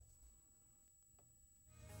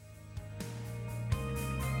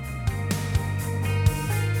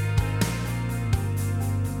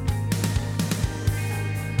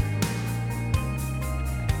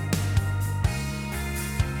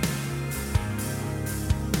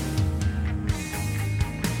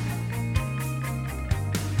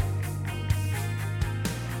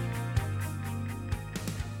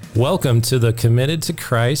Welcome to the Committed to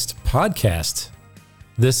Christ podcast.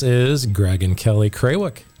 This is Greg and Kelly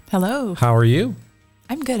Krawick. Hello. How are you?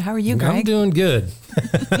 I'm good. How are you, Greg? I'm doing good.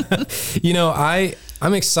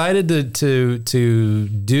 I'm excited to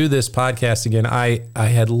do this podcast again. I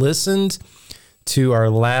had listened to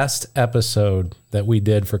our last episode that we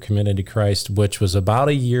did for Committed to Christ, which was about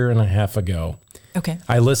a year and a half ago. Okay.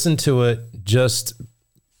 I listened to it just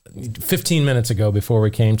 15 minutes ago before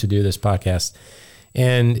we came to do this podcast.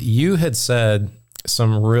 And you had said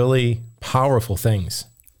some really powerful things.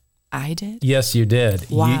 I did? Yes, you did.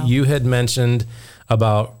 Wow. You had mentioned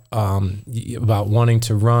about wanting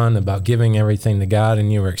to run, about giving everything to God, and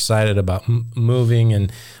you were excited about moving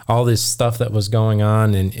and all this stuff that was going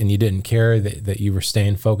on, and you didn't care that you were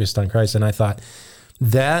staying focused on Christ. And I thought,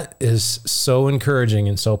 that is so encouraging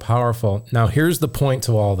and so powerful. Now, here's the point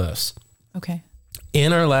to all this. Okay.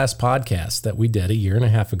 In our last podcast that we did a year and a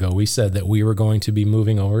half ago, we said that we were going to be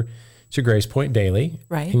moving over to Grace Point Daily.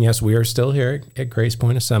 Right. And yes, we are still here at Grace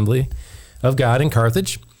Point Assembly of God in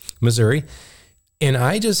Carthage, Missouri. And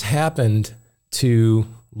I just happened to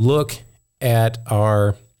look at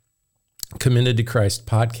our Committed to Christ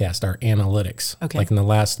podcast, our analytics, like in the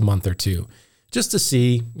last month or two, just to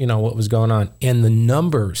see, what was going on. And the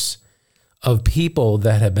numbers of people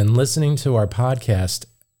that have been listening to our podcast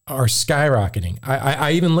are skyrocketing.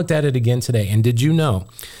 I even looked at it again today. And did you know,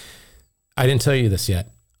 I didn't tell you this yet,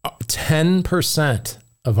 10%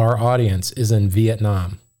 of our audience is in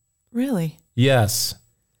Vietnam. Really? Yes.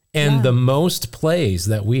 And the most plays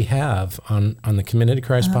that we have on the Committed to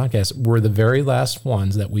Christ podcast were the very last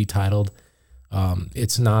ones that we titled,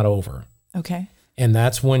 It's Not Over. Okay. And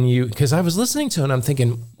that's when because I was listening to it and I'm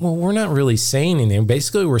thinking, well, we're not really saying anything.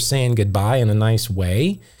 Basically, we're saying goodbye in a nice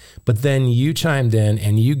way. But then you chimed in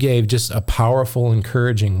and you gave just a powerful,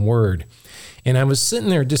 encouraging word. And I was sitting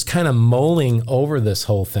there just kind of mulling over this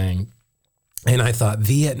whole thing. And I thought,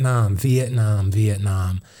 Vietnam.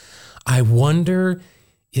 I wonder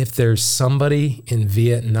if there's somebody in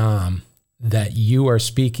Vietnam that you are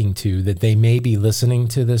speaking to, that they may be listening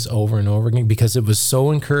to this over and over again, because it was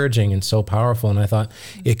so encouraging and so powerful. And I thought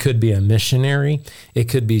it could be a missionary. It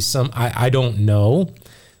could be I don't know.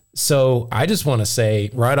 So I just want to say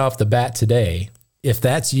right off the bat today, if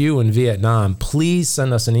that's you in Vietnam, please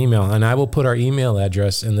send us an email, and I will put our email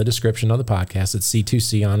address in the description of the podcast at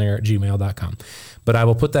c2conair@gmail.com. But I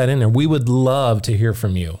will put that in there. We would love to hear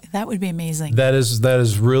from you. That would be amazing. That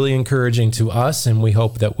is really encouraging to us, and we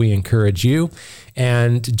hope that we encourage you.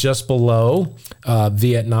 And just below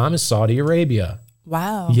Vietnam is Saudi Arabia.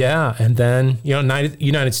 Wow. Yeah, and then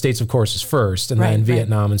United States, of course, is first, and then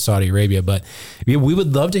Vietnam and Saudi Arabia. But we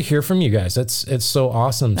would love to hear from you guys. It's so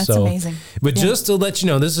awesome. That's amazing. But just to let you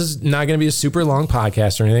know, this is not going to be a super long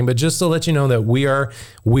podcast or anything. But just to let you know that we are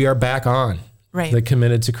back on the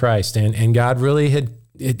Committed to Christ, and God really had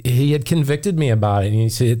convicted me about it. And he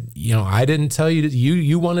said, I didn't tell you that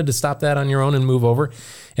you wanted to stop that on your own and move over,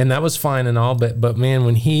 and that was fine and all. But man,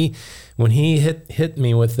 when he hit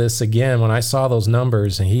me with this again, when I saw those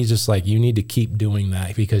numbers, and he's just like, you need to keep doing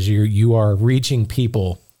that, because you are reaching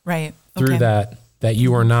people through that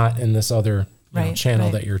you are not in this other channel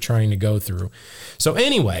that you're trying to go through. So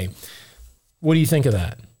anyway, what do you think of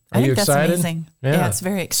that? Are you excited? That's amazing. Yeah, it's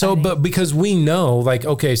very exciting. So, but because we know,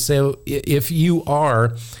 so if you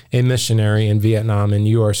are a missionary in Vietnam and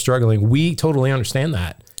you are struggling, we totally understand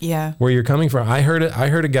that. Yeah. Where you're coming from. I heard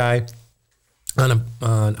a guy on a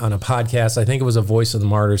podcast. I think it was a Voice of the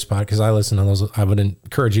Martyrs podcast, because I listen to those. I would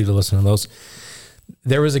encourage you to listen to those.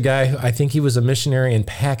 There was a guy, I think he was a missionary in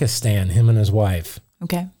Pakistan, him and his wife.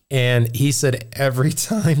 Okay. And he said every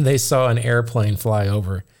time they saw an airplane fly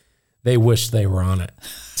over, they wished they were on it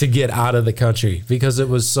to get out of the country, because it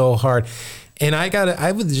was so hard. And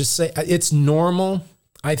I would just say it's normal,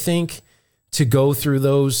 I think, to go through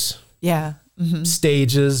those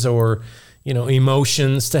stages or,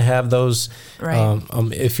 emotions, to have those,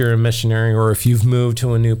 if you're a missionary or if you've moved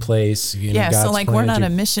to a new place. So we're not a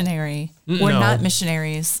missionary. We're not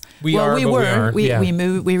missionaries. We were. We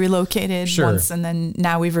moved, we relocated once, and then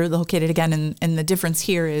now we've relocated again. And the difference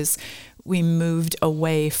here is we moved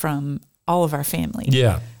away from all of our family.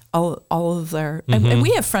 Yeah. All of their, and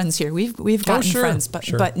we have friends here. We've gotten friends,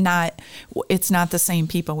 but not, it's not the same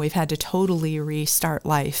people. We've had to totally restart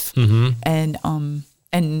life, and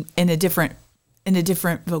in a different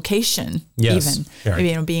vocation,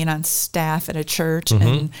 even being on staff at a church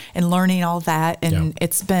and learning all that. And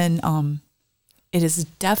it's been, it has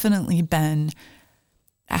definitely been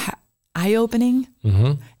eye-opening,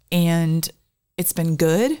 and it's been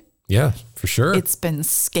good. Yeah, for sure. It's been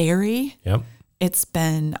scary. Yep. It's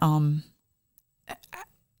been,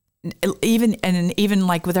 even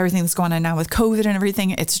like with everything that's going on now with COVID and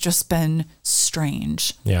everything, it's just been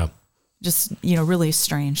strange. Yeah. Just, really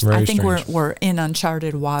strange. I think we're in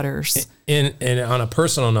uncharted waters. And on a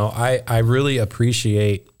personal note, I really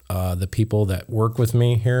appreciate the people that work with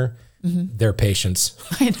me here. Mm-hmm. Their patience.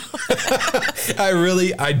 I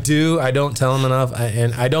know. I do. I don't tell them enough.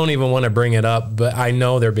 And I don't even want to bring it up, but I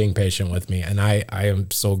know they're being patient with me. And I am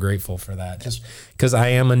so grateful for that, just because I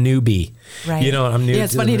am a newbie. Right. I'm new. Yeah,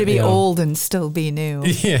 it's funny to be old and still be new.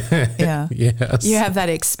 Yeah. Yeah. Yes. You have that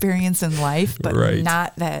experience in life, but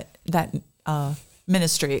not that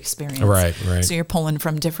ministry experience. Right. So you're pulling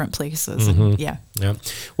from different places. Mm-hmm. And yeah.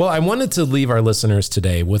 Well, I wanted to leave our listeners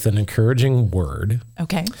today with an encouraging word.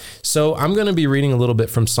 Okay. So I'm going to be reading a little bit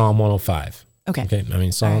from Psalm 105. Okay. I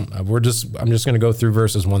mean, I'm just going to go through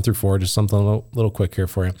verses 1 through 4, just something a little quick here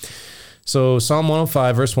for you. So Psalm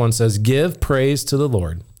 105 verse 1 says, "Give praise to the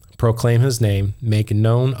Lord, proclaim his name, make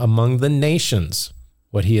known among the nations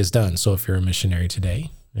what he has done." So if you're a missionary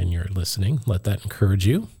today and you're listening, let that encourage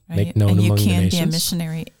you. Right. Make known among the nations. And you can be a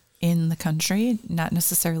missionary in the country, not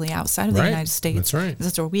necessarily outside of the United States. That's right.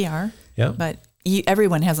 That's where we are. Yeah. But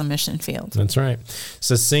everyone has a mission field. That's right.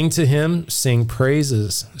 So sing to him, sing praise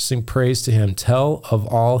to him, tell of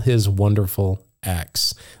all his wonderful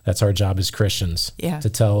acts. That's our job as Christians. Yeah. To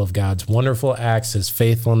tell of God's wonderful acts, his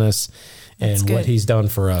faithfulness, and what he's done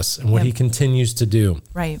for us and what he continues to do.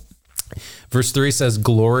 Right. Verse 3 says,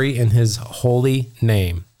 "Glory in his holy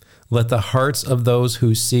name. Let the hearts of those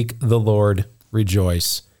who seek the Lord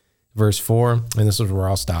rejoice." Verse 4, and this is where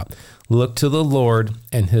I'll stop. "Look to the Lord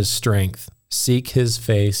and his strength. Seek his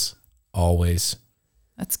face always."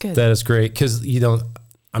 That's good. That is great, because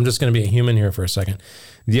I'm just going to be a human here for a second.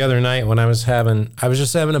 The other night when I was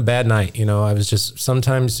just having a bad night. I was just,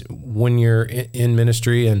 sometimes when you're in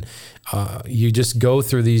ministry and you just go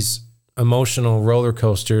through these emotional roller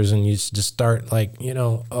coasters and you just start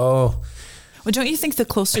Well, don't you think the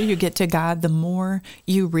closer you get to God, the more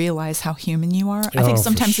you realize how human you are? I think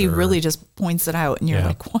sometimes he really just points it out and you're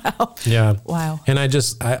like, wow. Yeah. Wow. And I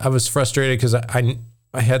was frustrated because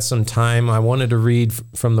I had some time. I wanted to read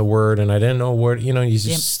from the word and I didn't know where, you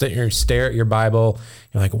just stare at your Bible.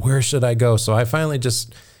 You're like, where should I go? So I finally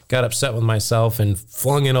just got upset with myself and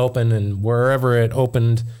flung it open, and wherever it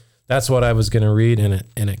opened, that's what I was going to read. And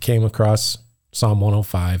it came across Psalm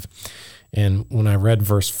 105. And when I read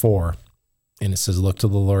verse 4, and it says, "Look to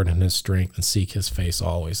the Lord in his strength and seek his face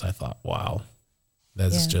always," I thought, wow,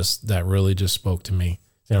 that really just spoke to me.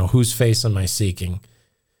 Whose face am I seeking?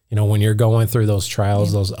 When you're going through those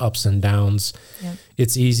trials, those ups and downs,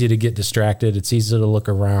 it's easy to get distracted. It's easy to look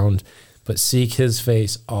around, but seek his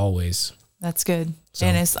face always. That's good. So,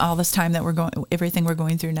 and it's all this time that everything we're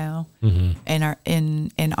going through now, in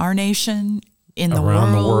our nation, in the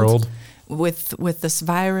around the world, with this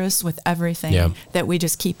virus, with everything, that we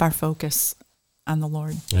just keep our focus on the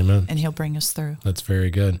Lord. Amen. And he'll bring us through. That's very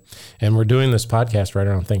good. And we're doing this podcast right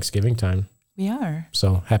around Thanksgiving time. We are.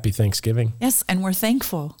 So happy Thanksgiving. Yes. And we're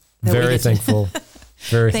thankful. Very thankful.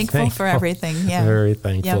 Very thankful for everything. Yeah. Very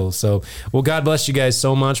thankful. Yep. So, well, God bless you guys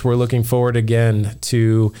so much. We're looking forward again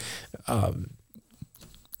to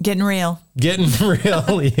getting real. Yeah.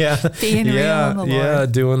 Being real in the Lord. Yeah.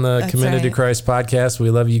 Doing the Committed to Christ podcast. We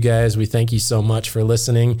love you guys. We thank you so much for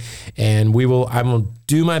listening. And I will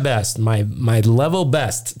do my best, my level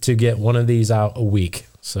best, to get one of these out a week.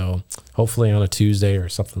 So hopefully on a Tuesday or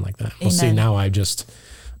something like that. We'll see. Now I just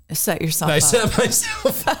set yourself up. I set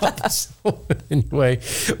myself up. So anyway,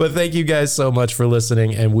 but thank you guys so much for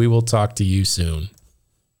listening, and we will talk to you soon.